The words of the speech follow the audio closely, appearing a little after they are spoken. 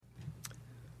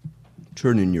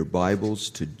Turn in your Bibles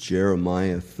to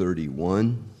Jeremiah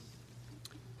 31.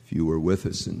 If you were with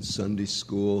us in Sunday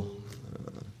school,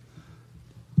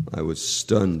 I was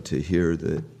stunned to hear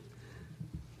that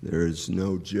there is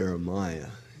no Jeremiah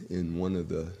in one of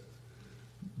the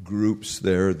groups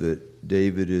there that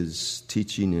David is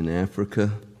teaching in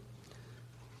Africa.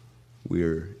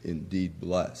 We're indeed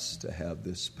blessed to have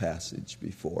this passage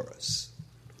before us.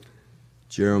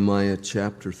 Jeremiah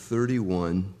chapter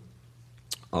 31,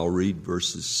 I'll read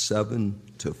verses 7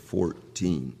 to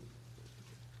 14.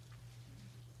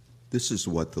 This is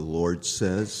what the Lord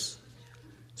says.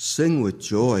 Sing with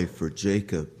joy for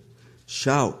Jacob.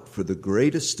 Shout for the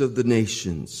greatest of the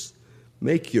nations.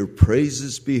 Make your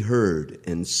praises be heard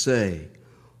and say,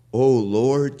 O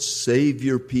Lord, save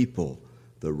your people,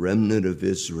 the remnant of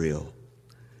Israel.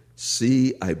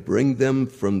 See, I bring them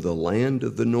from the land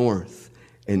of the north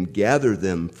and gather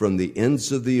them from the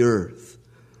ends of the earth.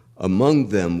 Among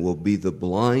them will be the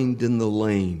blind and the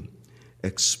lame,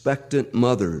 expectant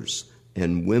mothers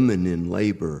and women in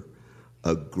labor.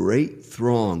 A great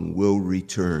throng will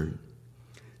return.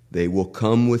 They will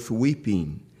come with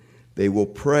weeping. They will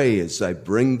pray as I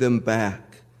bring them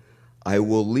back. I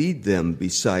will lead them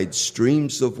beside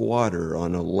streams of water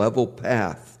on a level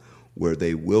path where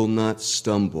they will not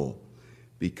stumble,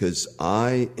 because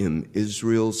I am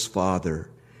Israel's father,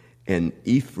 and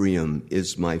Ephraim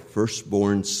is my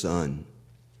firstborn son.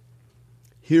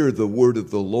 Hear the word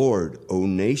of the Lord, O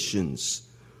nations.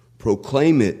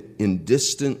 Proclaim it in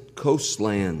distant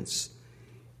coastlands.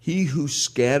 He who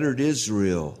scattered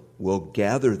Israel will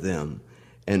gather them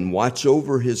and watch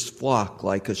over his flock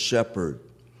like a shepherd.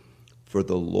 For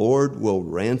the Lord will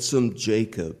ransom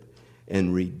Jacob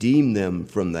and redeem them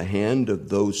from the hand of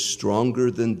those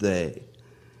stronger than they.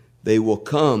 They will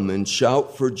come and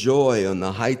shout for joy on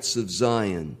the heights of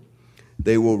Zion.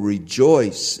 They will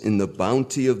rejoice in the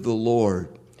bounty of the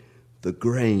Lord, the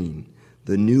grain,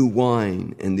 the new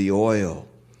wine, and the oil,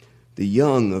 the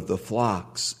young of the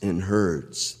flocks and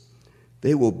herds.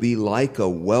 They will be like a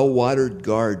well-watered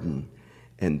garden,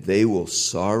 and they will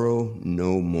sorrow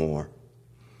no more.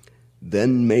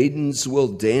 Then maidens will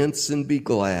dance and be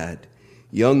glad,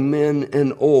 young men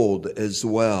and old as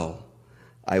well.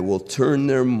 I will turn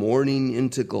their mourning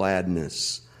into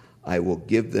gladness. I will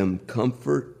give them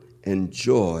comfort and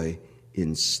joy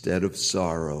instead of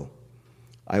sorrow.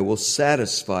 I will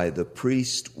satisfy the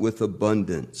priest with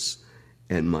abundance,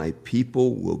 and my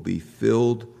people will be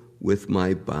filled with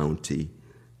my bounty,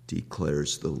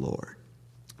 declares the Lord.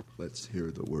 Let's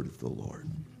hear the word of the Lord.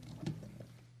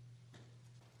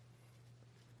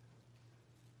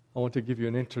 I want to give you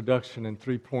an introduction in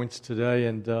 3 points today,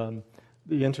 and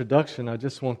the introduction, I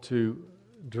just want to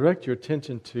direct your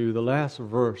attention to the last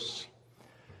verse,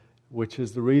 which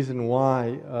is the reason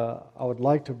why I would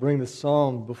like to bring the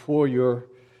psalm before your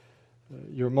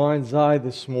mind's eye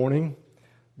this morning.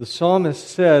 The psalmist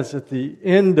says at the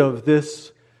end of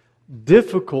this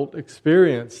difficult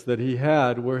experience that he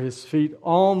had where his feet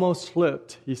almost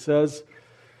slipped, he says,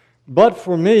 "But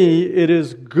for me it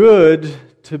is good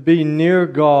to be near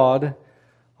God.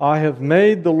 I have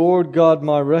made the Lord God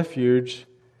my refuge,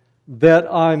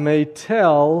 that I may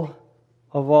tell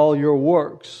of all your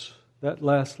works." That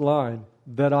last line,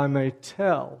 that I may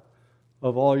tell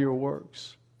of all your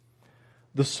works.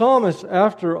 The psalmist,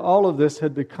 after all of this,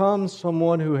 had become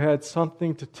someone who had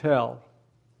something to tell.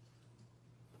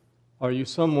 Are you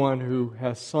someone who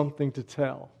has something to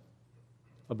tell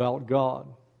about God?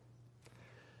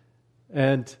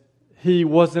 And he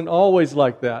wasn't always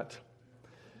like that.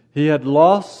 He had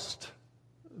lost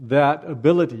that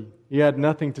ability. He had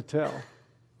nothing to tell.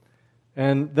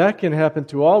 And that can happen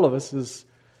to all of us. As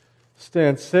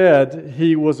Stan said,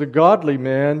 he was a godly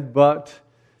man, but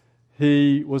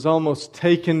he was almost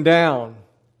taken down.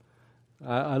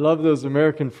 I love those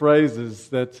American phrases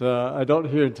that I don't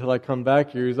hear until I come back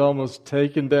here. He's almost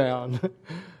taken down.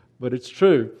 But it's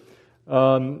true.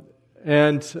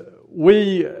 And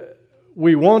we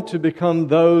want to become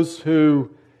those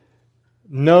who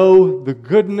know the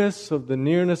goodness of the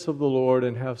nearness of the Lord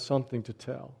and have something to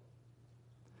tell.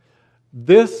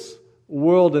 This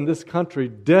world and this country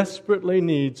desperately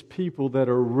needs people that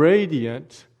are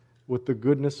radiant with the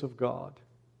goodness of God.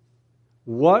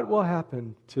 What will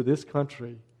happen to this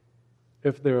country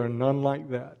if there are none like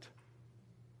that?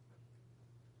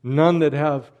 None that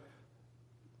have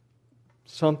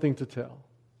something to tell.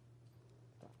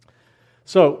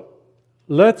 So,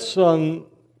 let's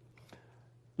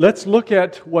look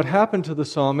at what happened to the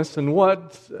psalmist and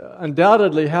what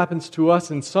undoubtedly happens to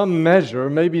us in some measure,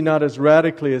 maybe not as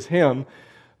radically as him,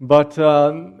 but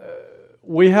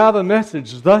we have a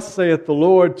message, thus saith the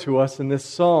Lord to us in this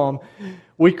psalm.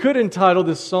 We could entitle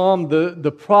this psalm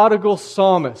the Prodigal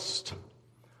Psalmist,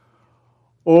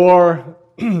 or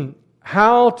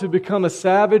how to become a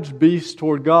savage beast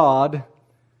toward God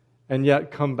and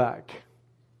yet come back.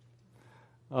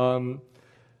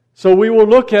 So we will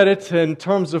look at it in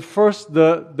terms of first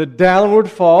the downward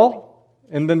fall,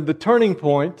 and then the turning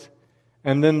point,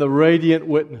 and then the radiant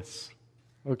witness.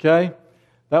 Okay?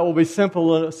 That will be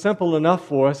simple enough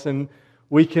for us, and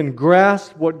we can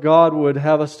grasp what God would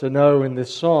have us to know in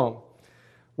this psalm.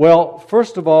 Well,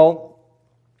 first of all,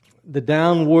 the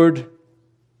downward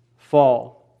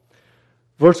fall.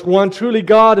 Verse 1, truly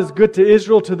God is good to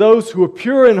Israel, to those who are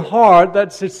pure in heart.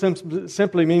 That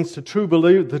simply means to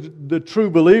the true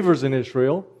believers in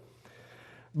Israel.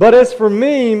 But as for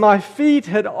me, my feet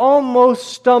had almost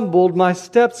stumbled, my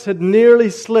steps had nearly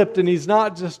slipped. And he's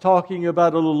not just talking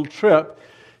about a little trip.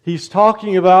 He's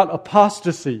talking about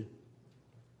apostasy.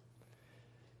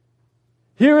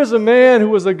 Here is a man who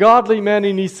was a godly man,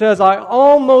 and he says, I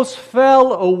almost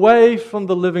fell away from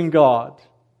the living God.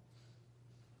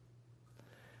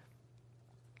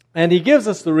 And he gives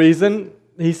us the reason.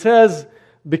 He says,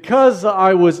 because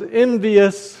I was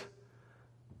envious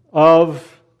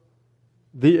of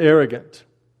the arrogant.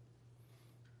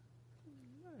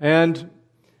 And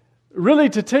really,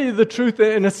 to tell you the truth,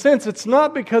 in a sense, it's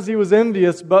not because he was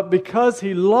envious, but because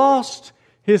he lost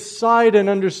his sight and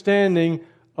understanding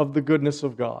of the goodness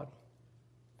of God.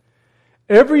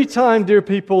 Every time, dear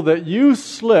people, that you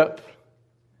slip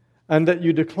and that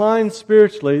you decline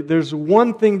spiritually, there's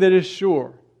one thing that is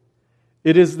sure.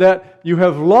 It is that you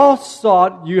have lost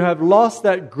thought, you have lost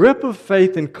that grip of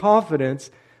faith and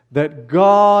confidence that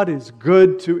God is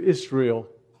good to Israel.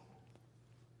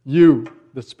 You,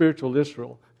 the spiritual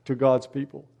Israel, to God's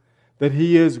people. That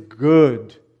He is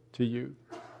good to you.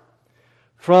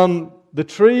 From the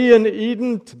tree in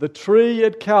Eden to the tree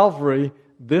at Calvary,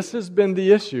 this has been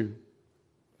the issue.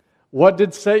 What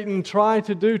did Satan try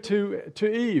to do to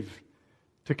Eve?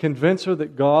 To convince her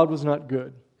that God was not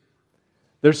good.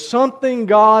 There's something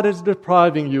God is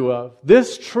depriving you of.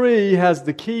 This tree has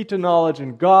the key to knowledge,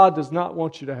 and God does not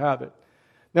want you to have it.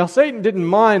 Now, Satan didn't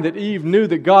mind that Eve knew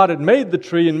that God had made the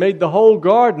tree and made the whole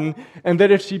garden, and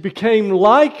that if she became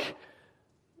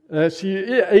she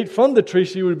ate from the tree,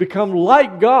 she would become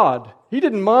like God. He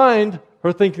didn't mind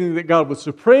her thinking that God was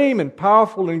supreme and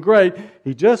powerful and great.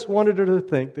 He just wanted her to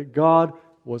think that God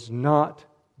was not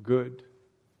good.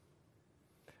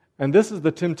 And this is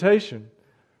the temptation.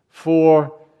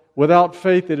 For without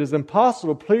faith it is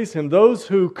impossible to please Him. Those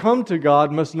who come to God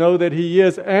must know that He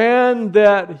is, and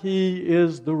that He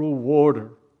is the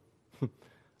rewarder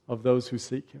of those who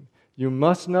seek Him. You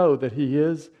must know that He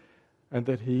is, and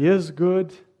that He is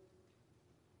good,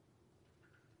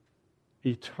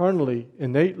 eternally,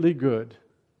 innately good.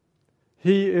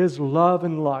 He is love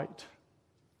and light.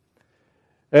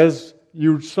 As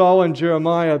you saw in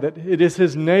Jeremiah, that it is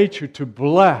His nature to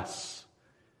bless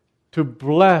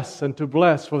and to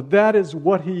bless, for that is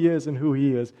what He is and who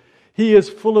He is. He is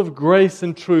full of grace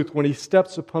and truth when He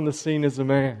steps upon the scene as a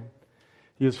man.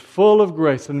 He is full of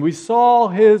grace, and we saw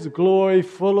His glory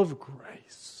full of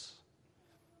grace.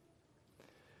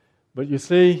 But you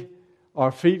see,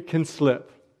 our feet can slip,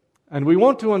 and we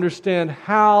want to understand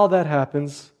how that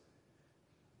happens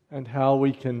and how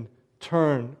we can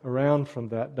turn around from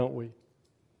that, don't we?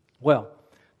 Well,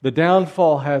 the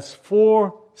downfall has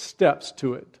four steps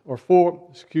to it, or four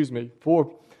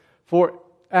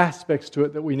aspects to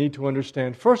it that we need to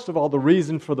understand. First of all, the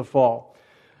reason for the fall.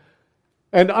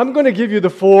 And I'm going to give you the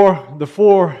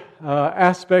four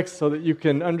aspects so that you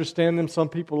can understand them. Some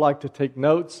people like to take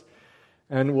notes.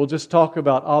 And we'll just talk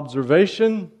about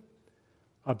observation,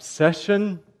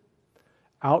 obsession,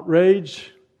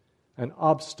 outrage, and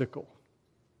obstacle.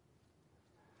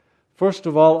 First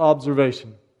of all,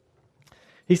 observation.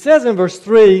 He says in verse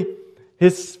 3,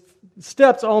 his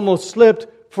steps almost slipped,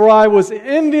 for I was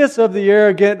envious of the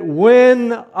arrogant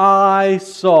when I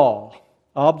saw.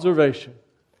 Observation.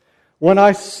 When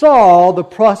I saw the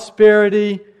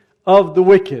prosperity of the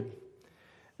wicked.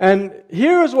 And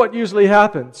here's what usually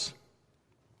happens.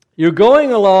 You're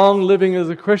going along living as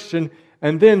a Christian,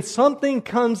 and then something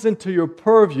comes into your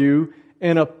purview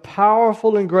in a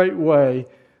powerful and great way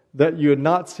that you had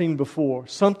not seen before.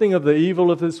 Something of the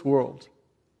evil of this world.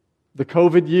 The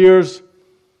COVID years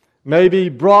maybe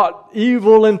brought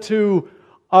evil into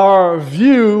our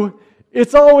view.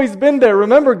 It's always been there.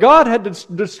 Remember, God had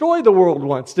to destroy the world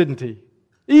once, didn't He?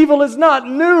 Evil is not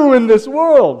new in this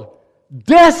world.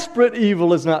 Desperate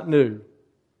evil is not new.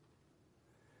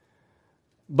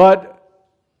 But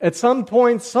at some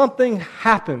point, something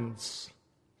happens.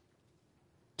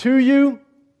 to you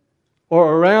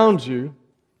or around you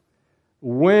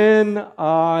when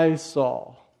I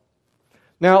saw.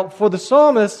 Now, for the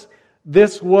psalmist,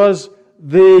 this was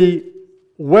the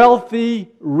wealthy,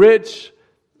 rich,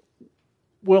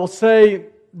 we'll say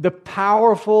the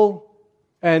powerful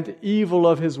and evil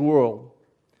of his world.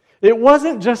 It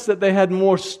wasn't just that they had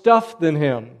more stuff than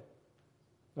him.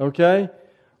 Okay?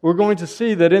 We're going to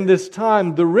see that in this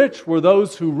time, the rich were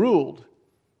those who ruled.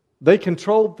 They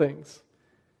controlled things.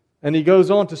 And he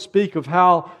goes on to speak of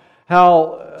how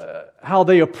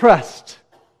they oppressed,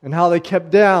 and how they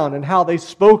kept down, and how they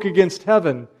spoke against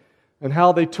heaven, and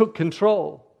how they took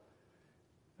control.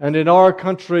 And in our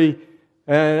country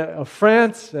of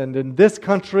France, and in this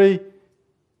country,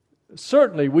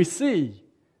 certainly we see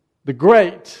the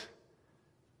great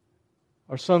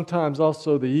are sometimes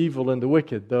also the evil and the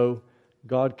wicked, though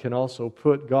God can also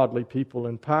put godly people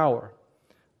in power.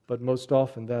 But most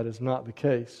often that is not the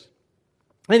case.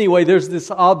 Anyway, there's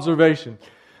this observation.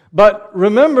 But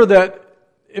remember that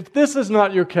if this is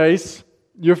not your case,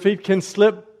 your feet can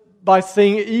slip by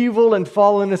seeing evil and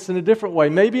fallenness in a different way.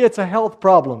 Maybe it's a health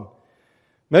problem.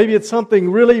 Maybe it's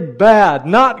something really bad,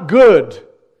 not good,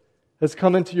 has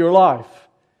come into your life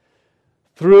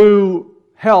through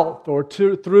health or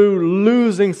through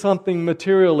losing something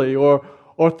materially or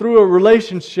through a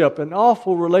relationship, an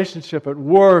awful relationship at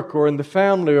work or in the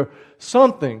family or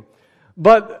something.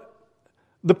 But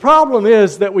the problem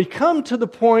is that we come to the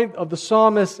point of the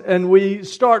psalmist and we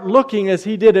start looking as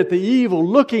he did at the evil,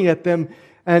 looking at them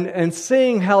and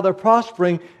seeing how they're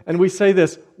prospering, and we say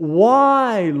this,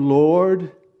 why,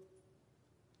 Lord,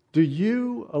 do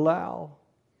you allow?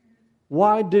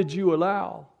 Why did you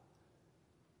allow?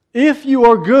 If you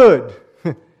are good,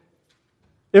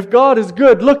 if God is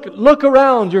good, look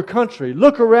around your country,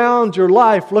 look around your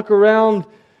life, look around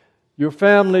your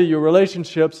family, your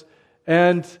relationships,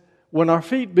 and when our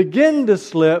feet begin to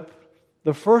slip,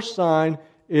 the first sign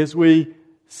is we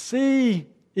see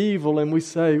evil and we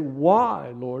say,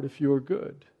 why, Lord, if you are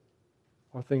good?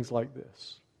 Or things like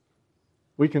this.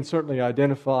 We can certainly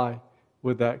identify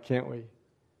with that, can't we?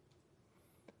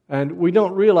 And we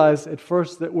don't realize at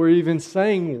first that we're even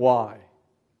saying why,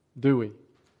 do we?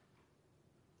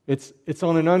 It's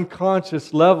on an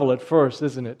unconscious level at first,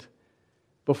 isn't it?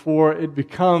 Before it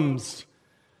becomes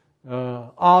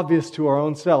obvious to our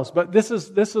own selves. But this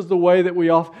is the way that we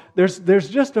often... There's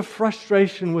just a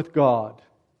frustration with God.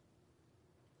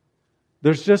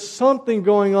 There's just something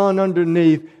going on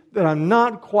underneath that I'm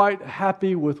not quite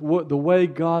happy with the way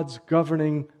God's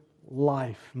governing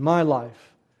life, my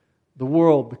life, the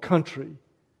world, the country.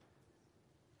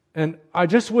 And I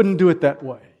just wouldn't do it that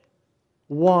way.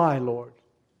 Why, Lord?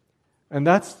 And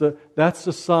that's the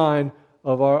sign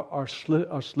of our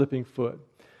slipping foot.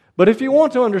 But if you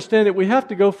want to understand it, we have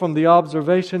to go from the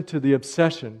observation to the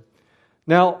obsession.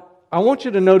 Now, I want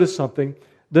you to notice something.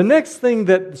 The next thing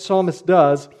that the psalmist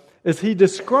does is he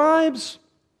describes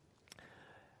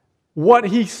what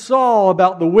he saw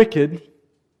about the wicked,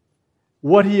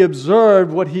 what he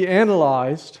observed, what he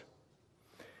analyzed.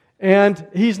 And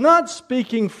he's not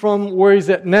speaking from where he's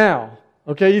at now.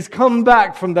 Okay, he's come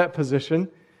back from that position,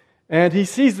 and he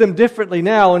sees them differently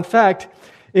now. In fact,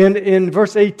 in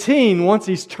verse 18, once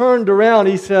he's turned around,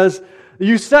 he says,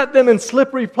 you set them in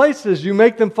slippery places, you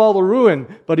make them fall to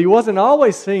ruin. But he wasn't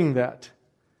always seeing that.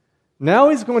 Now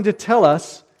he's going to tell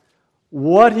us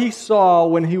what he saw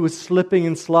when he was slipping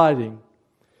and sliding.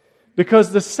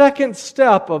 Because the second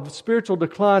step of spiritual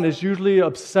decline is usually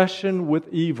obsession with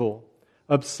evil.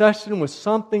 Obsession with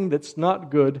something that's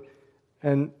not good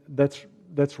and that's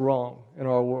wrong in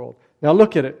our world. Now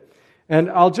look at it. And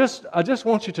I just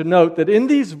want you to note that in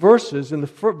these verses, in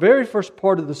the very first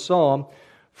part of the psalm,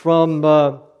 from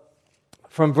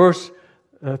verse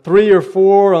 3 or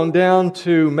 4 on down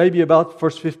to maybe about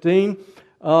verse 15,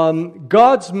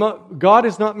 God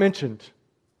is not mentioned,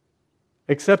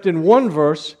 except in one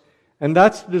verse, and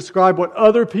that's to describe what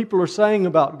other people are saying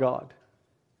about God.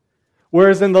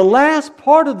 Whereas in the last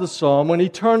part of the psalm, when he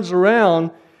turns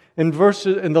around, in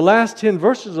the last 10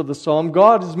 verses of the psalm,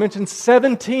 God is mentioned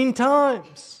 17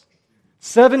 times.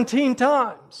 17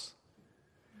 times.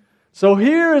 So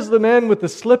here is the man with the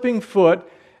slipping foot,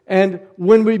 and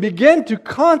when we begin to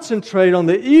concentrate on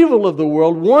the evil of the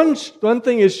world, one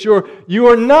thing is sure, you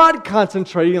are not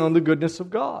concentrating on the goodness of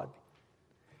God.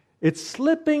 It's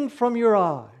slipping from your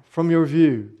eye, from your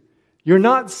view. You're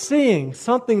not seeing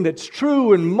something that's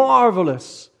true and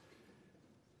marvelous,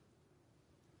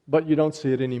 but you don't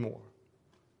see it anymore.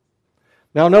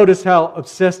 Now notice how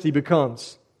obsessed he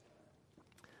becomes.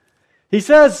 He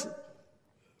says,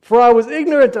 for I was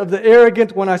ignorant of the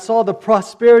arrogant when I saw the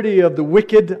prosperity of the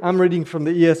wicked. I'm reading from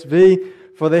the ESV.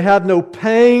 For they have no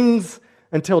pangs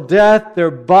until death.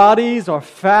 Their bodies are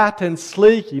fat and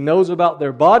sleek. He knows about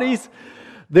their bodies.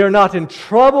 They're not in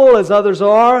trouble as others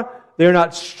are. They're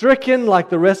not stricken like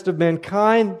the rest of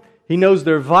mankind. He knows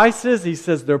their vices. He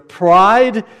says their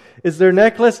pride is their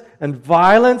necklace, and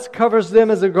violence covers them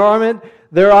as a garment.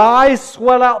 Their eyes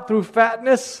swell out through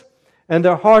fatness, and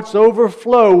their hearts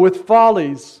overflow with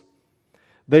follies.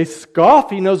 They scoff.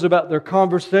 He knows about their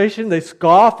conversation. They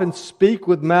scoff and speak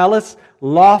with malice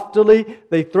loftily.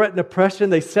 They threaten oppression.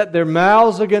 They set their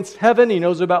mouths against heaven. He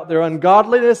knows about their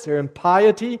ungodliness, their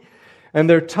impiety, and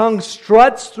their tongue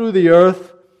struts through the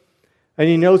earth, and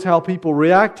He knows how people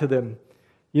react to them.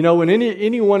 You know, when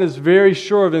anyone is very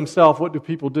sure of himself, what do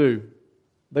people do?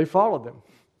 They follow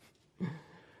them.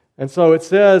 And so it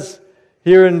says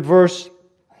here in verse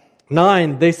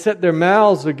 9, they set their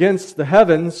mouths against the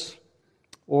heavens,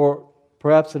 or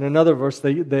perhaps in another verse,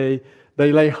 they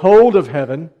lay hold of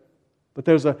heaven. But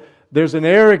there's an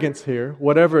arrogance here,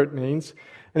 whatever it means.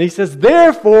 And he says,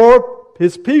 therefore,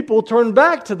 His people turn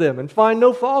back to them and find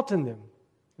no fault in them.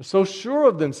 They're so sure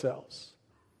of themselves.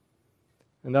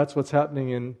 And that's what's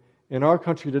happening in our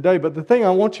country today. But the thing I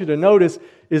want you to notice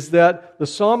is that the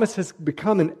psalmist has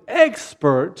become an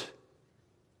expert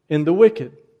in the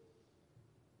wicked.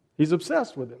 He's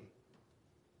obsessed with them.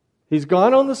 He's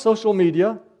gone on the social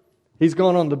media. He's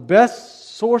gone on the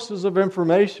best sources of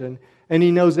information, and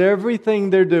he knows everything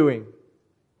they're doing.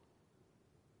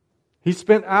 He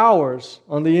spent hours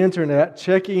on the internet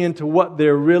checking into what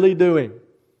they're really doing.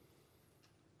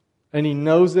 And he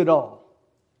knows it all.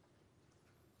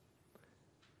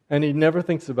 And he never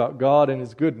thinks about God and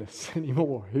His goodness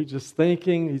anymore. He's just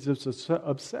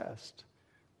obsessed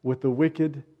with the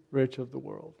wicked rich of the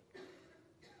world.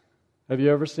 Have you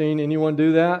ever seen anyone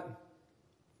do that?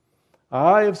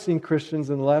 I have seen Christians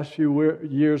in the last few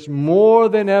years more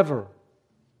than ever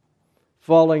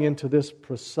falling into this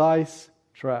precise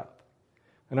trap.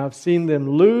 And I've seen them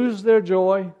lose their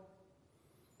joy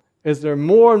as they're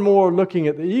more and more looking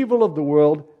at the evil of the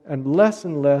world and less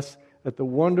at the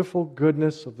wonderful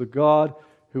goodness of the God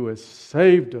who has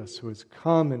saved us, who has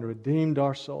come and redeemed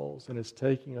our souls and is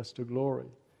taking us to glory.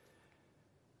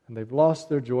 And they've lost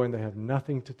their joy and they have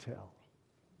nothing to tell.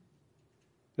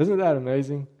 Isn't that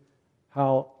amazing?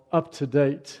 How up to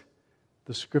date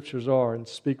the Scriptures are and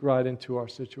speak right into our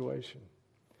situation.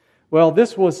 Well,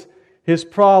 this was his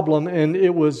problem, and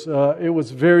it was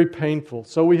very painful.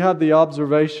 So we have the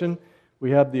observation,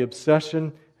 we have the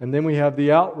obsession, and then we have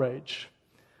the outrage.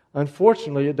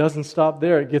 Unfortunately, it doesn't stop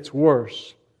there. It gets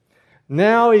worse.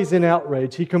 Now he's in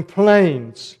outrage. He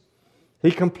complains.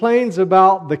 He complains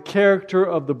about the character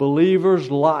of the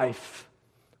believer's life,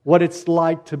 what it's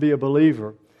like to be a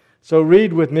believer. So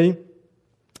read with me.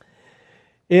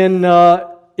 In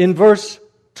verse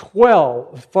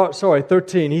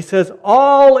 13, he says,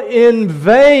 all in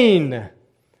vain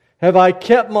have I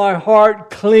kept my heart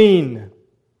clean.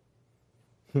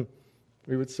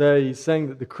 We would say he's saying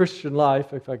that the Christian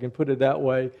life, if I can put it that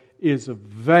way, is a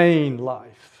vain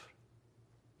life.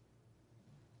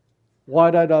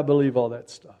 Why did I believe all that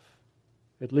stuff?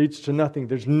 It leads to nothing.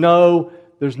 There's no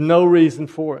reason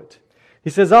for it. He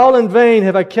says, all in vain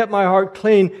have I kept my heart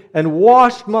clean and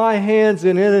washed my hands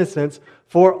in innocence,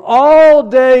 for all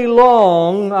day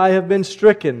long I have been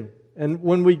stricken. And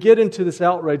when we get into this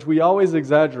outrage, we always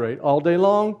exaggerate. All day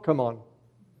long? Come on.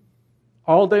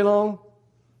 All day long?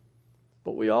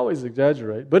 But we always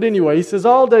exaggerate. But anyway, he says,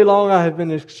 all day long I have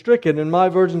been stricken, and my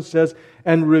version says,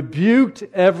 and rebuked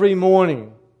every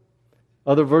morning.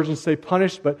 Other versions say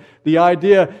punished, but the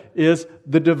idea is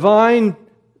the divine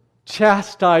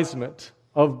chastisement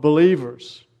of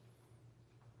believers.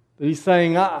 He's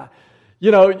saying, the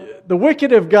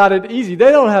wicked have got it easy.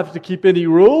 They don't have to keep any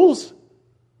rules.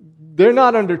 They're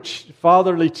not under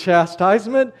fatherly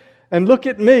chastisement. And look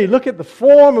at me. Look at the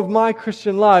form of my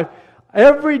Christian life.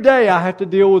 Every day I have to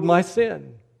deal with my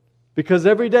sin. Because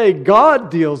every day God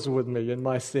deals with me in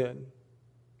my sin.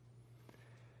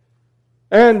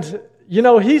 And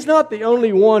he's not the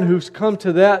only one who's come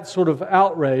to that sort of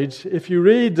outrage. If you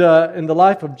read in the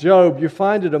life of Job, you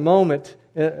find at a moment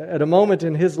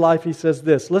in his life, he says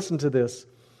this. Listen to this.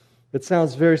 It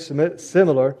sounds very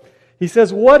similar. He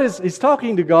says, he's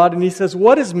talking to God, and he says,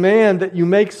 what is man that you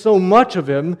make so much of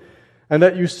him, and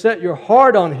that you set your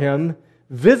heart on him,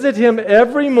 visit him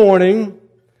every morning,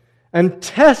 and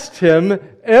test him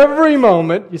every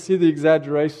moment? You see the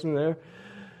exaggeration there?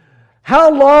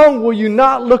 How long will you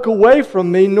not look away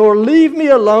from me, nor leave me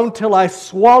alone till I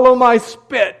swallow my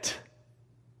spit?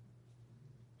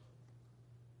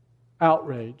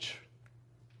 Outrage.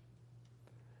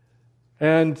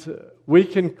 And we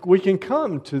can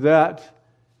come to that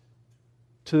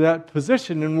to that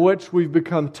position in which we've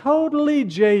become totally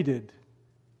jaded.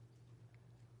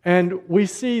 And we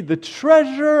see the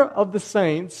treasure of the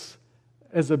saints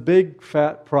as a big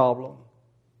fat problem.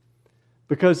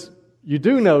 Because you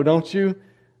do know, don't you,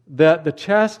 that the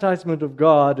chastisement of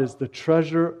God is the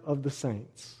treasure of the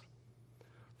saints.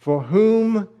 For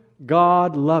whom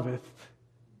God loveth,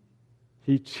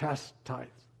 He chastiseth.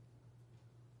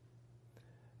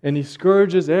 And He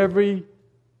scourges every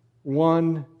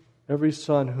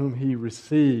son whom He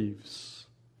receives.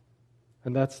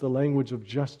 And that's the language of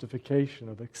justification,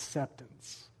 of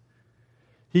acceptance.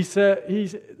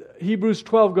 Hebrews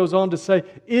 12 goes on to say,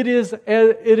 it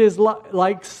is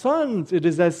like sons. It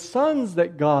is as sons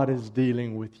that God is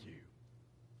dealing with you.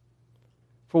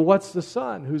 For what's the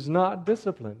son who's not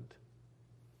disciplined?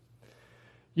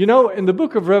 You know, in the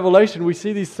book of Revelation, we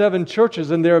see these 7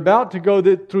 churches, and they're about to go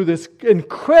through this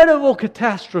incredible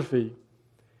catastrophe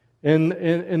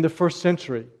in the first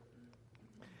century.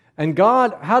 And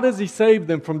God, how does He save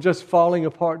them from just falling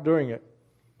apart during it?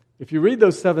 If you read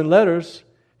those 7 letters,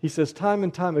 He says time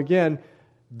and time again,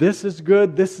 this is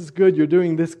good, you're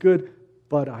doing this good,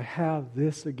 but I have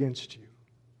this against you.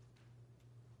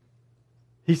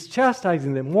 He's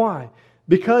chastising them. Why?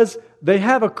 Because they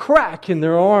have a crack in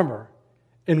their armor.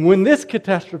 And when this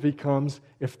catastrophe comes,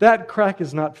 if that crack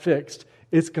is not fixed,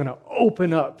 it's going to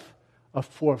open up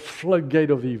for a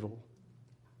floodgate of evil.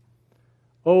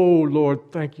 Oh,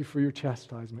 Lord, thank you for your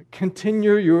chastisement.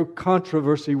 Continue your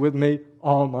controversy with me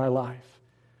all my life,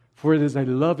 for it is a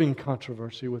loving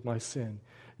controversy with my sin.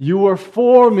 You are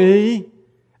for me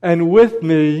and with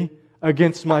me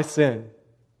against my sin.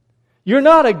 You're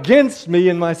not against me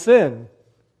in my sin.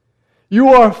 You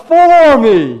are for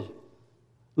me,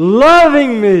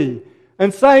 loving me,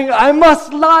 and saying, I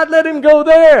must not let him go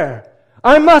there.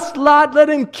 I must not let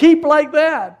him keep like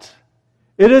that.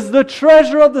 It is the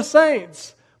treasure of the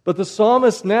saints. But the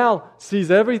psalmist now sees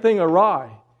everything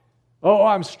awry. Oh,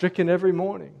 I'm stricken every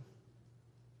morning.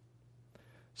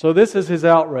 So this is his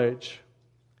outrage.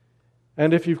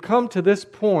 And if you've come to this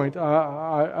point,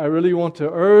 I really want to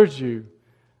urge you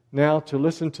now to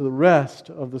listen to the rest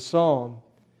of the psalm,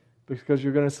 because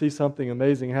you're going to see something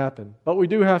amazing happen. But we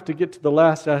do have to get to the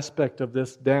last aspect of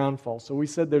this downfall. So we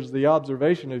said there's the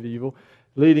observation of evil,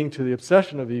 leading to the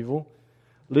obsession of evil,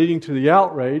 leading to the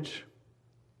outrage,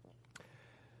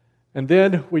 and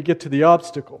then we get to the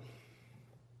obstacle.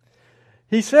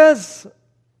 He says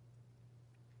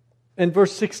in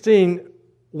verse 16,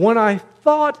 when I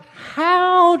thought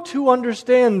how to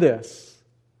understand this,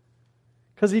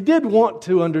 because he did want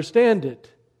to understand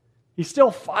it. He's still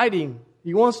fighting.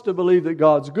 He wants to believe that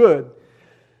God's good.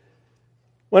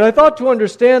 When I thought to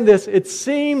understand this, it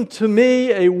seemed to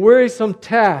me a wearisome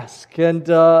task. And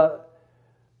the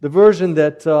version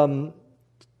that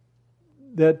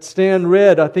Stan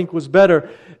read, I think, was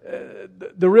better.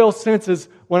 The real sense is,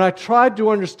 when I tried to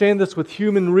understand this with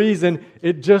human reason,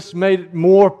 it just made it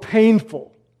more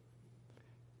painful.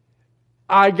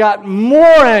 I got more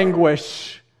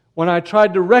anguish when I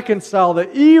tried to reconcile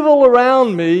the evil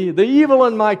around me, the evil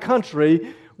in my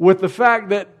country, with the fact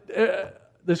that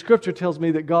the Scripture tells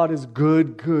me that God is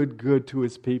good, good, good to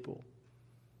His people.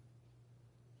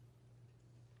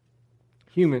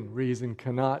 Human reason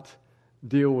cannot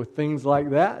deal with things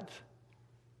like that.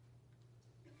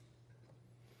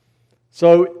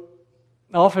 So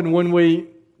often when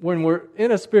we're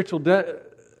in a spiritual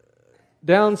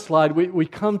downslide, we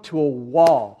come to a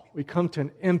wall. We come to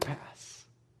an impasse.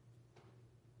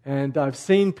 And I've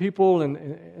seen people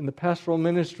in the pastoral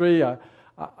ministry,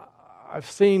 I've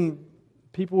seen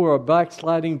people who are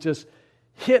backsliding just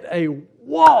hit a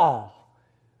wall.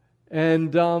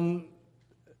 And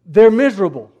they're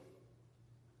miserable.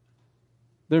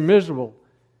 They're miserable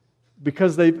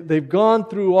because they've gone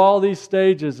through all these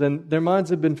stages, and their minds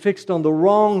have been fixed on the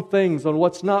wrong things, on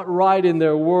what's not right in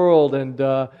their world,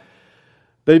 and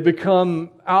they become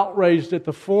outraged at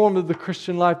the form of the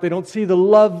Christian life. They don't see the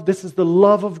love. This is the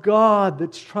love of God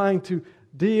that's trying to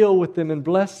deal with them and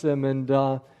bless them. And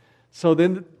so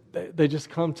then they just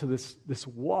come to this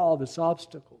wall, this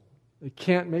obstacle. They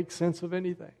can't make sense of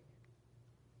anything.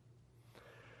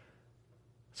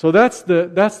 So that's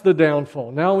the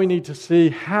downfall. Now we need to see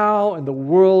how in the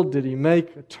world did he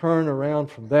make a turn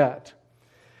around from that.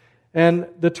 And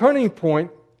the turning point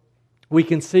we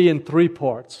can see in 3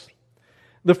 parts.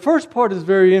 The first part is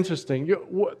very interesting.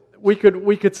 We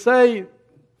could say,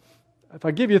 if I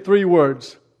give you 3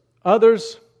 words,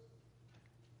 others,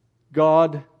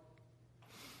 God,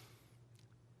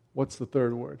 what's the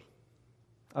third word?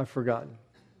 I've forgotten.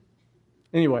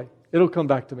 Anyway, it'll come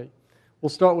back to me. We'll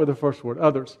start with the first word,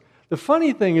 others. The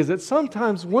funny thing is that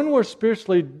sometimes when we're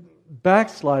spiritually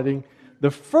backsliding,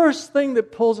 the first thing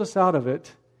that pulls us out of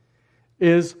it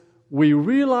is we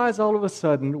realize all of a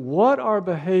sudden what our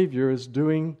behavior is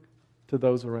doing to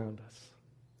those around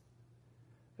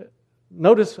us.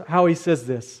 Notice how he says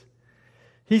this.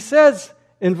 He says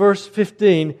in verse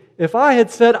 15, if I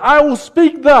had said, I will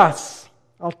speak thus,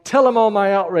 I'll tell them all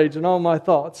my outrage and all my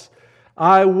thoughts,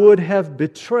 I would have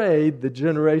betrayed the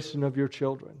generation of your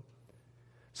children.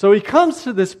 So he comes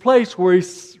to this place where he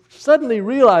suddenly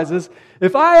realizes,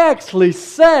 if I actually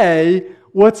say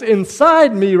what's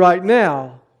inside me right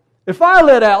now, if I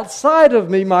let outside of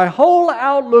me my whole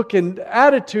outlook and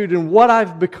attitude and what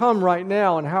I've become right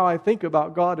now and how I think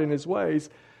about God and His ways,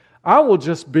 I will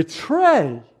just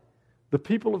betray the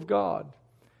people of God.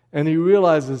 And he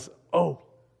realizes, oh.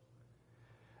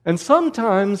 And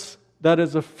sometimes that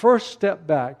is a first step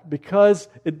back because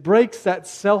it breaks that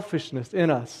selfishness in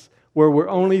us where we're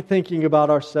only thinking about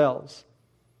ourselves.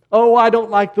 Oh, I don't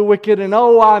like the wicked, and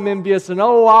oh, I'm envious, and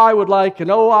oh, I would like,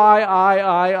 and oh,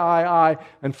 I.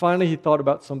 And finally he thought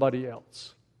about somebody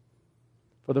else.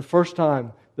 For the first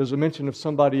time, there's a mention of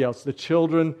somebody else, the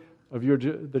children of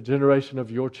the generation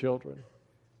of your children.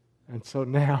 And so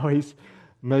now he's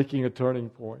making a turning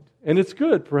point. And it's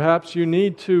good. Perhaps you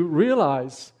need to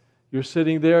realize, you're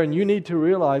sitting there and you need to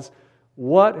realize,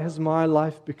 what has my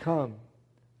life become?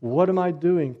 What am I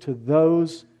doing to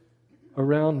those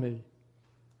around me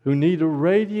who need a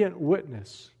radiant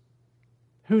witness?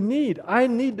 I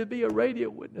need to be a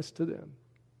radiant witness to them.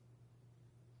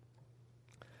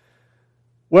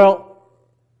 Well,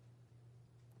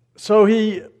 so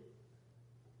he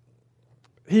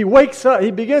wakes up,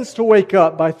 he begins to wake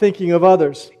up by thinking of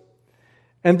others.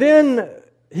 And then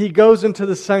he goes into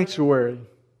the sanctuary.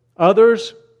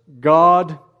 Others,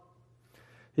 God.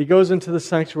 He goes into the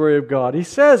sanctuary of God. He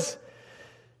says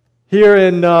here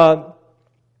in, let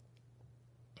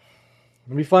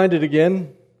me find it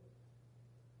again.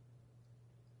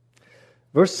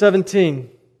 Verse 17.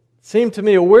 Seemed to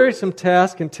me a wearisome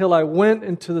task until I went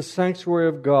into the sanctuary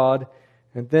of God,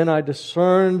 and then I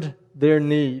discerned their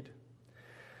need.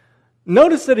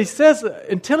 Notice that he says,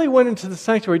 until he went into the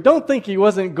sanctuary, don't think he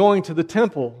wasn't going to the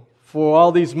temple for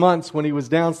all these months when he was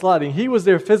downsliding. He was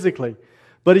there physically.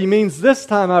 But he means this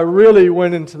time I really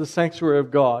went into the sanctuary of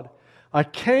God. I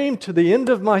came to the end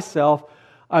of myself.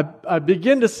 I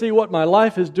begin to see what my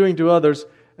life is doing to others.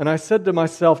 And I said to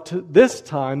myself, this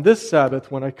time, this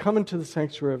Sabbath, when I come into the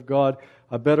sanctuary of God,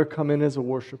 I better come in as a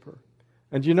worshiper.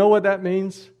 And you know what that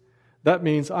means? That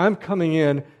means I'm coming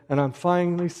in and I'm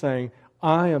finally saying,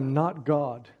 I am not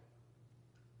God.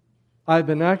 I've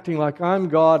been acting like I'm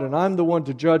God and I'm the one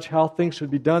to judge how things should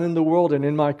be done in the world and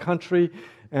in my country.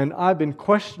 And I've been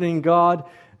questioning God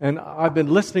and I've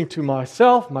been listening to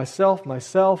myself.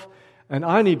 And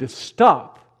I need to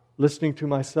stop listening to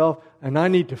myself and I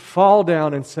need to fall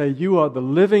down and say, you are the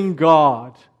living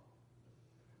God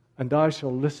and I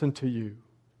shall listen to you.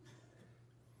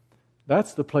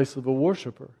 That's the place of a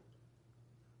worshiper.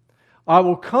 I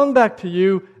will come back to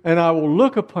you and I will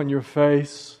look upon your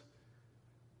face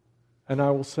and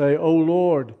I will say, oh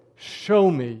Lord,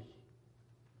 show me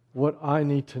what I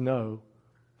need to know,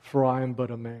 for I am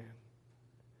but a man.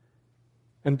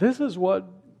 And this is what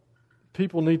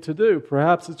people need to do.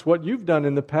 Perhaps it's what you've done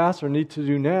in the past or need to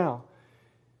do now.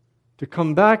 To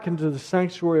come back into the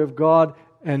sanctuary of God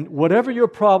and whatever your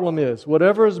problem is,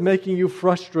 whatever is making you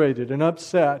frustrated and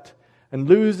upset and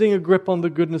losing a grip on the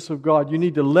goodness of God, you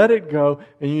need to let it go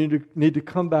and you need to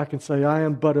come back and say, I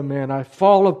am but a man. I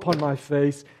fall upon my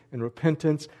face in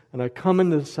repentance and I come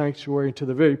into the sanctuary, into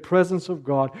the very presence of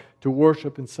God to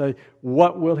worship and say,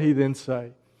 what will He then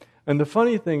say? And the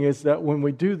funny thing is that when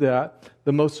we do that,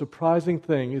 the most surprising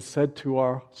thing is said to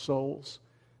our souls.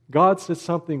 God says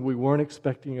something we weren't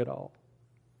expecting at all.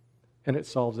 And it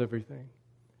solves everything.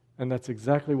 And that's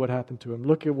exactly what happened to him.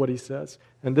 Look at what he says.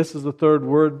 And this is the third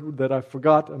word that I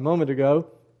forgot a moment ago.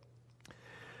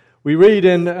 We read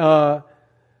in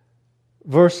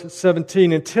verse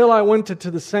 17, until I went into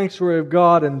the sanctuary of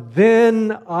God, and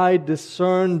then I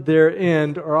discerned their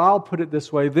end, or I'll put it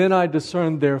this way, then I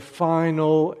discerned their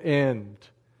final end.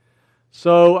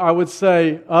 So I would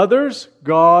say, others,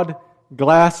 God,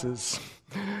 glasses.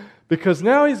 Because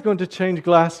now he's going to change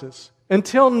glasses.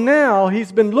 Until now,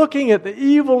 he's been looking at the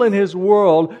evil in his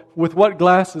world with what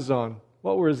glasses on?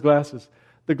 What were his glasses?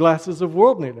 The glasses of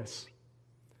worldliness.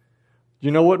 Do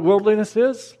you know what worldliness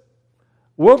is?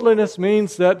 Worldliness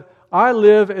means that I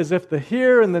live as if the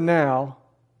here and the now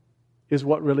is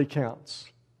what really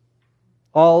counts.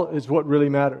 All is what really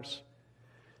matters.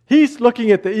 He's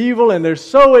looking at the evil and they're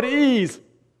so at ease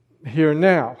here and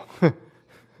now.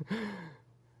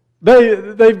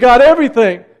 They've got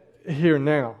everything here and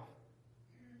now.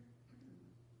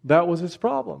 That was his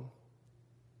problem.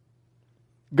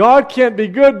 God can't be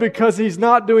good because He's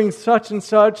not doing such and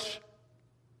such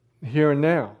here and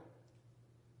now.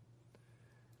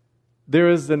 There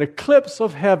is an eclipse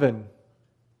of heaven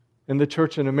in the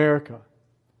church in America.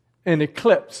 An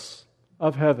eclipse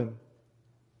of heaven.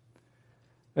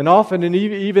 And often,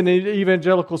 even in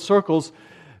evangelical circles,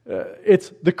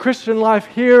 it's the Christian life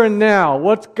here and now.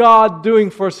 What's God doing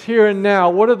for us here and now?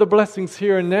 What are the blessings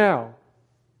here and now?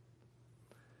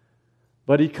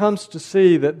 But He comes to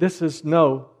see that this is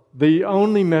the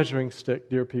only measuring stick,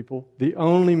 dear people, the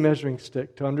only measuring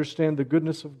stick to understand the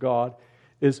goodness of God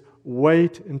is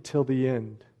wait until the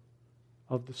end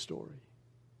of the story.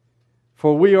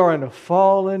 For we are in a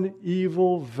fallen,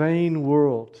 evil, vain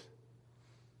world.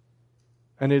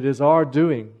 And it is our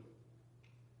doing.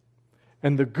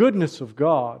 And the goodness of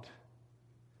God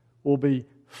will be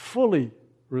fully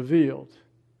revealed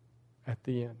at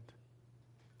the end.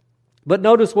 But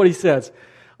notice what he says.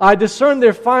 I discern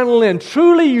their final end.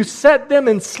 Truly you set them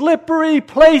in slippery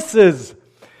places.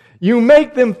 You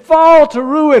make them fall to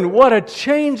ruin. What a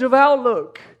change of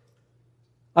outlook.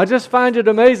 I just find it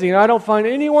amazing. I don't find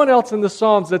anyone else in the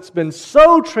Psalms that's been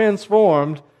so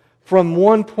transformed from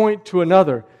one point to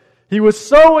another. He was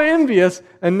so envious,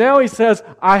 and now he says,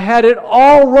 I had it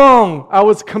all wrong. I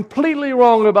was completely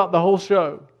wrong about the whole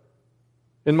show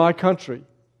in my country.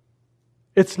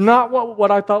 It's not what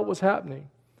I thought was happening.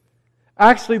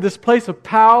 Actually, this place of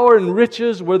power and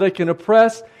riches where they can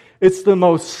oppress, it's the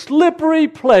most slippery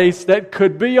place that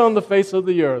could be on the face of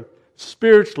the earth,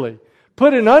 spiritually.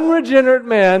 Put an unregenerate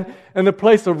man in the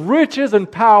place of riches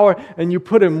and power, and you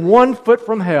put him 1 foot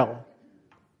from hell.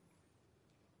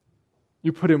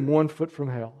 You put him 1 foot from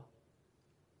hell.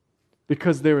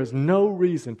 Because there is no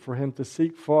reason for him to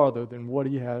seek farther than what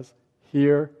he has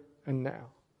here and now.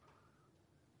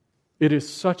 It is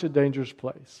such a dangerous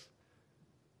place.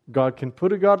 God can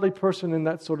put a godly person in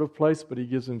that sort of place, but He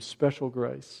gives him special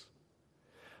grace.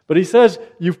 But He says,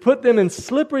 you've put them in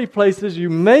slippery places, you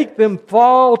make them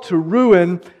fall to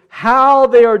ruin, how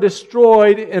they are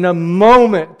destroyed in a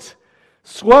moment.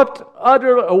 Swept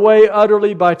away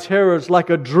utterly by terrors, like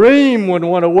a dream when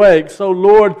one awakes. So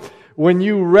Lord, when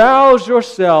you rouse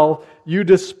yourself, you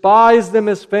despise them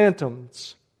as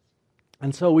phantoms.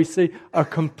 And so we see a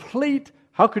complete,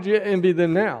 how could you envy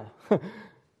them now?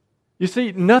 You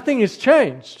see, nothing has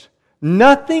changed.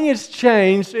 Nothing has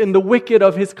changed in the wicked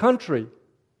of his country.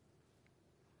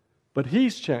 But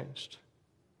he's changed.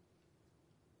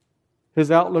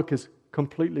 His outlook is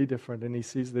completely different, and he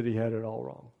sees that he had it all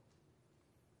wrong.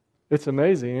 It's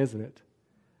amazing, isn't it?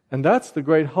 And that's the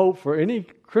great hope for any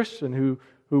Christian who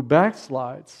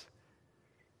backslides,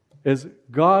 is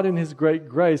God in His great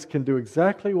grace can do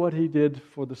exactly what He did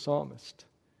for the psalmist.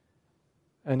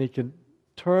 And He can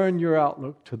turn your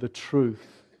outlook to the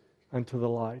truth and to the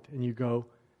light. And you go,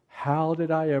 how did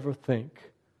I ever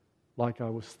think like I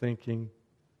was thinking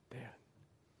then?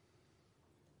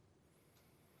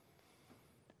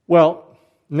 Well,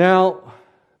 now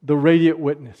the radiant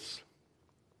witness.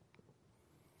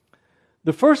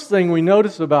 The first thing we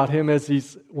notice about him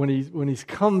is when he's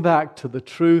come back to the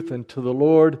truth and to the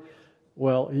Lord,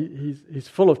 well, he's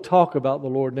full of talk about the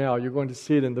Lord now. You're going to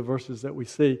see it in the verses that we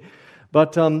see.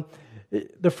 But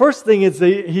the first thing is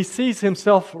he sees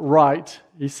himself right.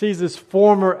 He sees his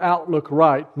former outlook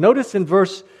right. Notice in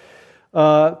verse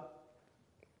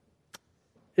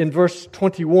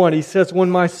 21, he says,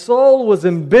 when my soul was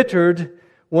embittered,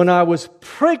 when I was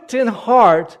pricked in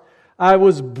heart, I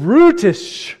was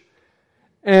brutish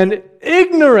and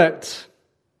ignorant.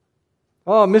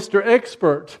 Oh, Mr.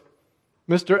 Expert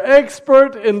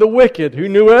in the wicked, who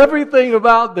knew everything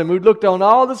about them, who looked on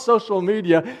all the social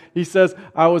media, he says,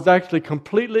 I was actually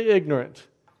completely ignorant.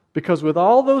 Because with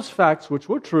all those facts, which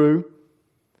were true,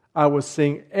 I was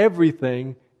seeing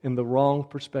everything in the wrong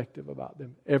perspective about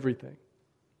them. Everything.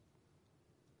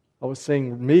 I was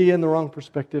seeing me in the wrong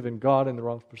perspective and God in the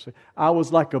wrong perspective. I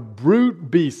was like a brute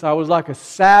beast. I was like a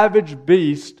savage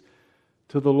beast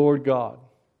to the Lord God.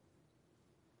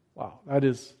 Wow, that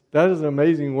is an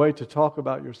amazing way to talk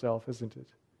about yourself, isn't it?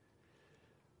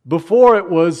 Before it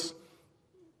was,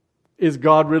 is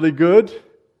God really good?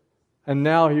 And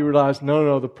now he realized,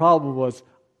 no, the problem was,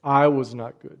 I was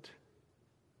not good.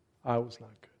 I was not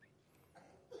good.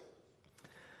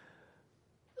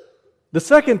 The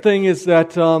second thing is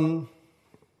that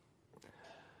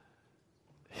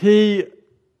he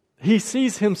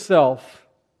sees himself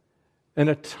in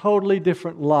a totally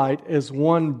different light as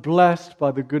one blessed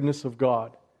by the goodness of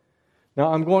God.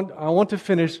 Now, I want to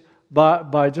finish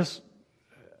by just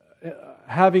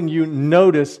having you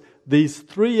notice these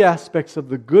three aspects of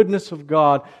the goodness of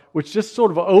God, which just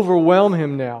sort of overwhelm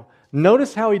him now.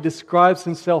 Notice how he describes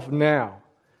himself now.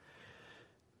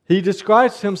 He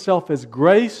describes himself as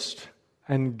graced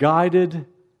and guided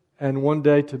and one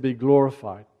day to be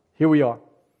glorified. Here we are.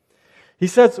 He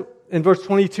says in verse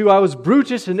 22, I was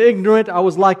brutish and ignorant. I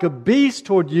was like a beast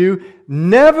toward you.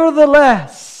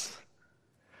 Nevertheless,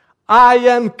 I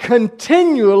am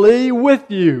continually with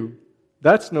you.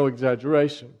 That's no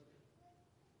exaggeration.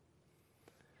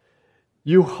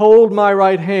 You hold my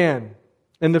right hand.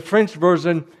 In the French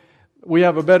version, we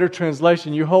have a better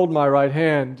translation. You hold my right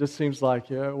hand. Just seems like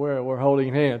we're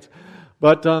holding hands.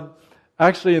 But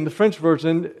actually, in the French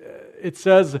version, it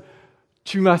says,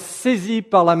 Tu m'as saisi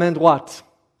par la main droite.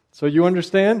 So you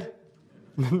understand?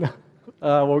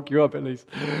 I woke you up at least.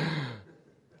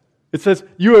 It says,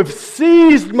 you have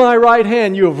seized my right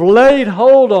hand. You have laid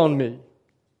hold on me.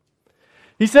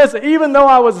 He says, even though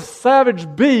I was a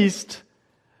savage beast,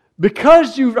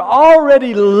 because you've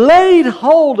already laid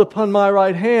hold upon my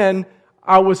right hand,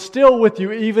 I was still with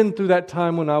you even through that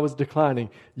time when I was declining.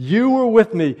 You were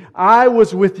with me. I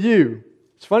was with you.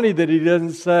 It's funny that he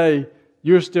doesn't say,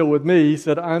 you're still with me. He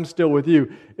said, I'm still with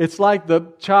you. It's like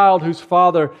the child whose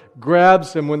father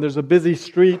grabs him when there's a busy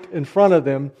street in front of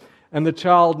them, and the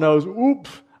child knows,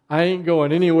 oops, I ain't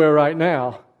going anywhere right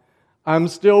now. I'm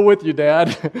still with you,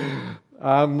 Dad.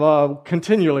 I'm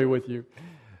continually with you.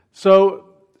 So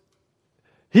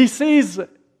he sees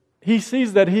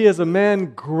that he is a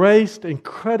man graced,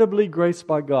 incredibly graced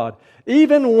by God.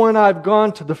 Even when I've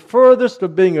gone to the furthest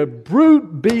of being a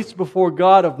brute beast before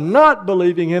God, of not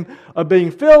believing Him, of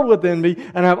being filled with envy,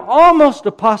 and I've almost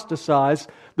apostatized,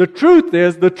 the truth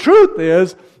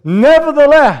is,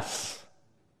 nevertheless,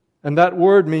 and that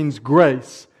word means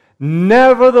grace,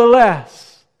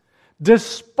 nevertheless,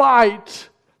 despite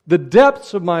the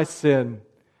depths of my sin,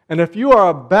 and if you are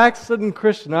a backslidden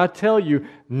Christian, I tell you,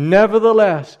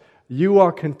 nevertheless, you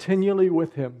are continually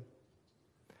with Him.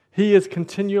 He is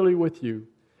continually with you.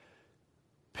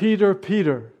 Peter,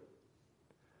 Peter,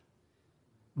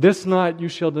 this night you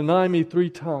shall deny me 3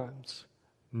 times.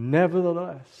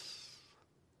 Nevertheless,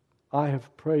 I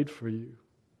have prayed for you.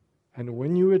 And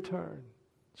when you return,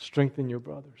 strengthen your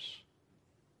brothers.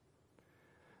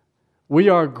 We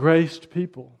are graced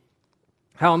people.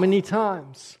 How many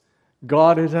times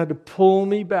God has had to pull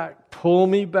me back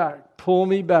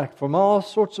from all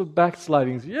sorts of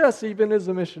backslidings. Yes, even as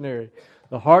a missionary.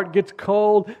 The heart gets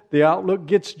cold, the outlook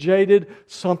gets jaded,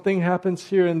 something happens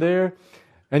here and there,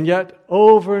 and yet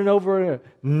over and over again,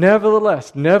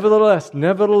 nevertheless.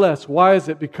 Why is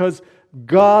it? Because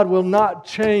God will not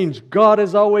change. God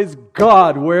is always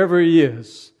God wherever He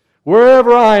is.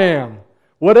 Wherever I am,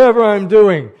 whatever I'm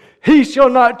doing, He shall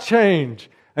not change.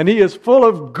 And He is full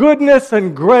of goodness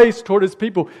and grace toward His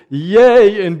people.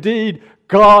 Yea, indeed,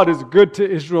 God is good to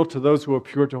Israel, to those who are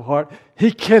pure to heart.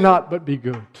 He cannot but be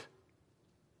good.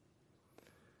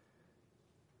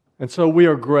 And so we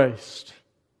are graced.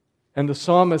 And the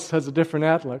psalmist has a different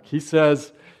outlook. He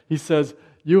says,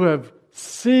 you have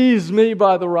seized me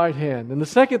by the right hand. And the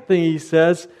second thing he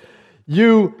says,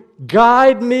 you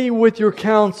guide me with your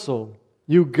counsel.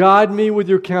 You guide me with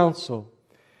your counsel.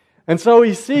 And so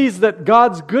he sees that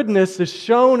God's goodness is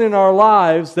shown in our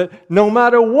lives, that no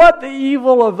matter what the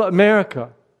evil of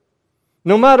America,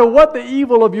 no matter what the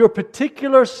evil of your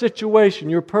particular situation,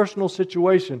 your personal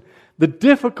situation, the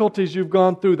difficulties you've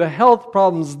gone through, the health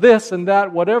problems, this and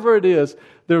that, whatever it is,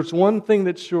 there's one thing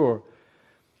that's sure.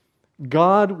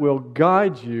 God will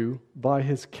guide you by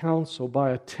His counsel,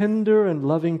 by a tender and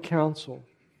loving counsel.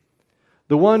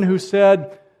 The one who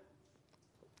said,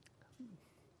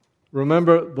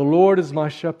 remember, the Lord is my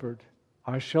shepherd,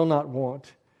 I shall not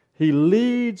want. He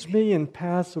leads me in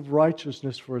paths of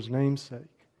righteousness for His name's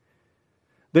sake.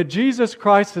 That Jesus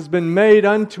Christ has been made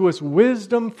unto us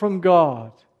wisdom from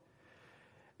God.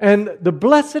 And the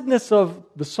blessedness of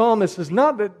the psalmist is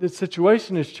not that the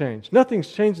situation has changed.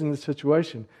 Nothing's changed in the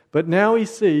situation. But now he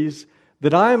sees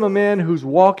that I am a man who's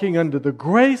walking under the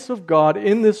grace of God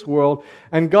in this world,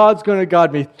 and God's going to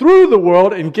guide me through the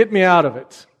world and get me out of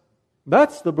it.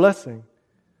 That's the blessing.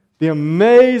 The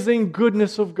amazing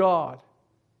goodness of God.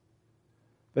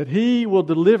 That He will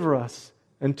deliver us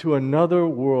into another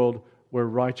world where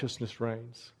righteousness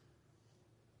reigns.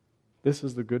 This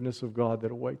is the goodness of God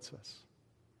that awaits us.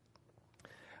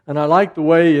 And I like the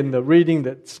way in the reading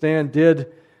that Stan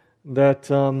did that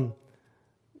the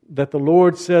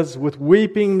Lord says, with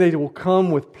weeping they will come,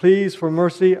 with pleas for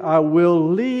mercy. I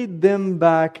will lead them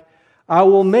back. I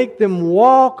will make them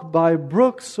walk by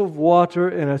brooks of water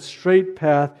in a straight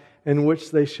path in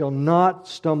which they shall not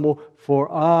stumble,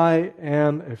 for I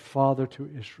am a father to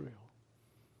Israel.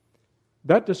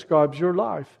 That describes your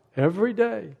life every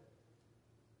day.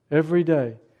 Every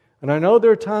day. And I know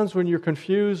there are times when you're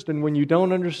confused and when you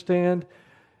don't understand,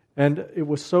 and it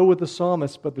was so with the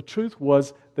psalmist, but the truth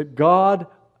was that God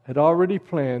had already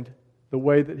planned the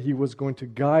way that He was going to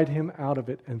guide him out of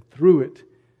it and through it.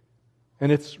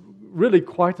 And it's really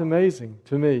quite amazing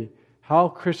to me how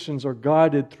Christians are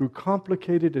guided through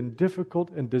complicated and difficult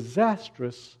and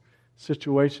disastrous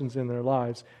situations in their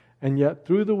lives, and yet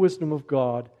through the wisdom of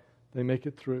God, they make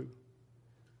it through.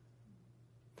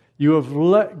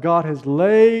 God has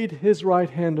laid His right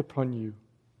hand upon you,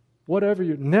 whatever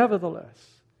you.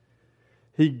 Nevertheless,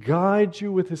 He guides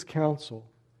you with His counsel.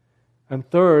 And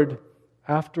third,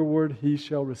 afterward He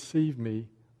shall receive me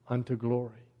unto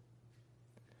glory.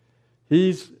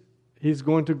 He's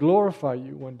going to glorify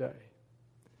you one day.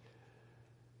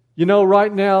 You know,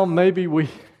 right now, maybe we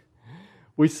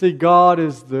see God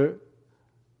as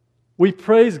we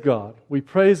praise God. We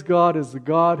praise God as the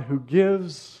God who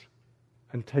gives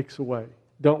and takes away,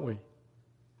 don't we?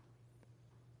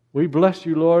 We bless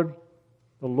you, Lord,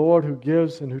 the Lord who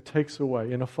gives and who takes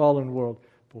away in a fallen world.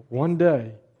 But one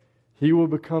day, He will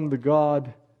become the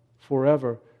God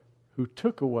forever who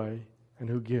took away and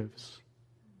who gives.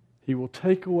 He will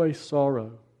take away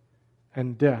sorrow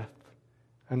and death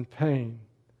and pain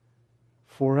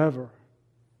forever,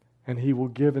 and He will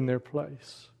give in their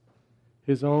place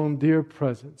His own dear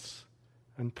presence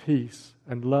and peace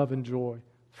and love and joy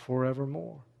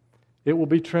forevermore. It will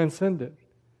be transcendent.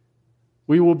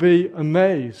 We will be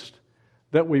amazed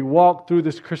that we walk through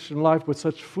this Christian life with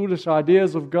such foolish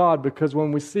ideas of God, because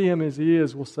when we see Him as He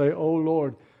is, we'll say, "O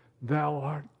Lord, Thou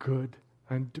art good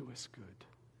and doest good.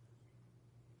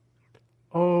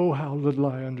 Oh, how little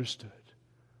I understood.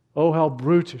 Oh, how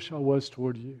brutish I was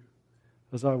toward You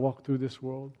as I walk through this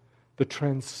world." The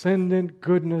transcendent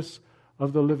goodness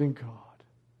of the living God.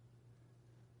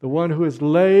 The one who has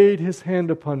laid His hand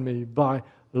upon me by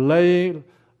laying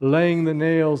the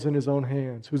nails in His own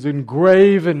hands, who's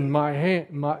engraven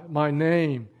my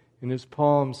name in His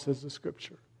palm, says the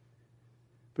Scripture.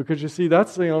 Because you see,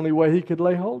 that's the only way He could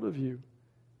lay hold of you,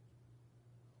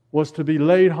 was to be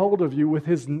laid hold of you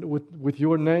with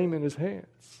your name in His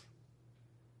hands.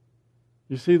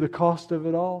 You see the cost of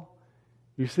it all?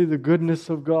 You see the goodness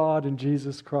of God in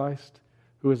Jesus Christ,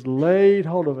 who has laid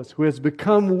hold of us, who has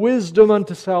become wisdom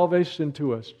unto salvation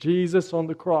to us. Jesus on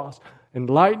the cross,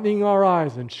 enlightening our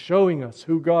eyes and showing us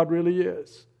who God really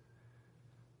is.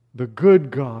 The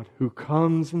good God who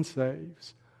comes and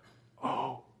saves.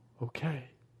 Oh, okay.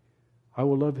 I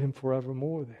will love Him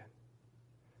forevermore then.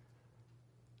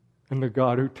 And the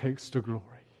God who takes to glory.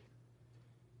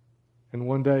 And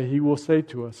one day He will say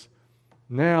to us,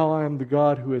 "Now I am the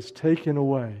God who has taken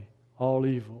away all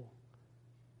evil.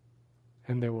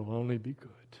 And there will only be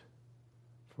good.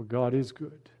 For God is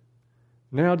good."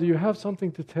 Now, do you have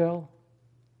something to tell?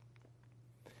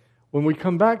 When we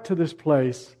come back to this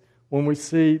place, when we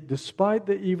see, despite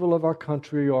the evil of our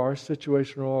country or our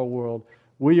situation or our world,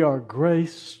 we are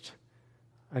graced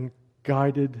and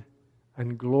guided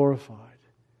and glorified.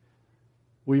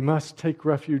 We must take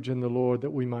refuge in the Lord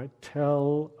that we might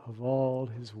tell of all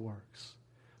His works.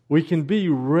 We can be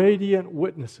radiant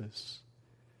witnesses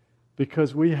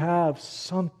because we have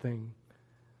something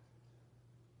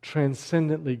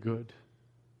transcendently good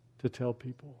to tell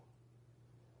people.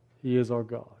 He is our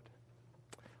God.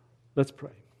 Let's pray.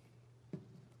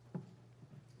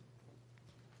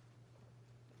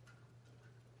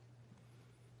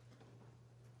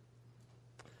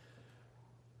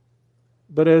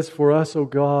 But as for us, O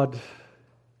God,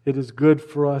 it is good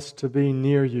for us to be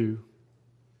near You.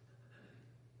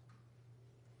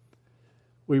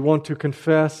 We want to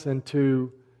confess and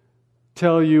to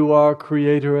tell You, our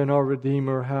Creator and our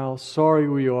Redeemer, how sorry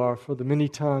we are for the many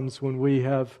times when we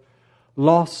have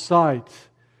lost sight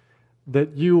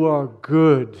that You are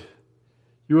good.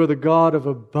 You are the God of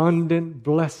abundant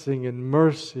blessing and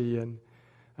mercy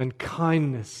and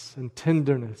kindness and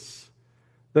tenderness.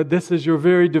 That this is Your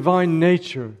very divine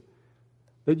nature,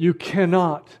 that You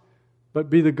cannot but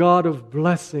be the God of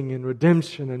blessing and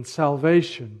redemption and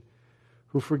salvation,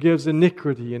 who forgives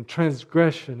iniquity and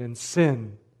transgression and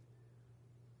sin.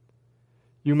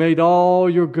 You made all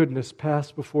Your goodness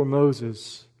pass before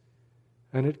Moses,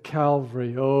 and at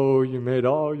Calvary, oh, You made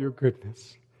all Your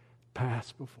goodness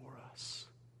pass before us.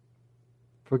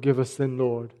 Forgive us then,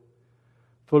 Lord,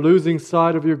 for losing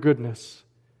sight of Your goodness.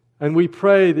 And we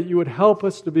pray that You would help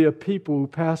us to be a people who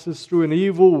passes through an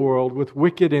evil world with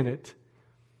wicked in it,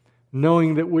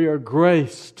 knowing that we are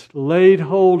graced, laid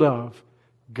hold of,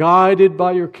 guided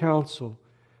by Your counsel,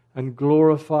 and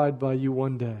glorified by You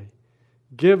one day.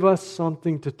 Give us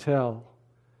something to tell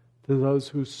to those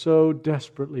who so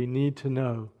desperately need to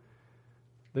know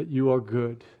that you are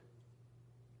good.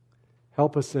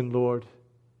 Help us then, Lord.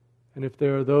 And if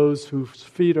there are those whose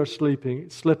feet are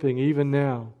slipping even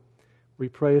now, we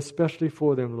pray especially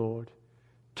for them, Lord.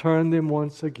 Turn them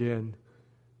once again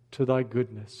to thy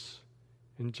goodness.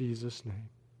 In Jesus' name,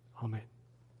 amen.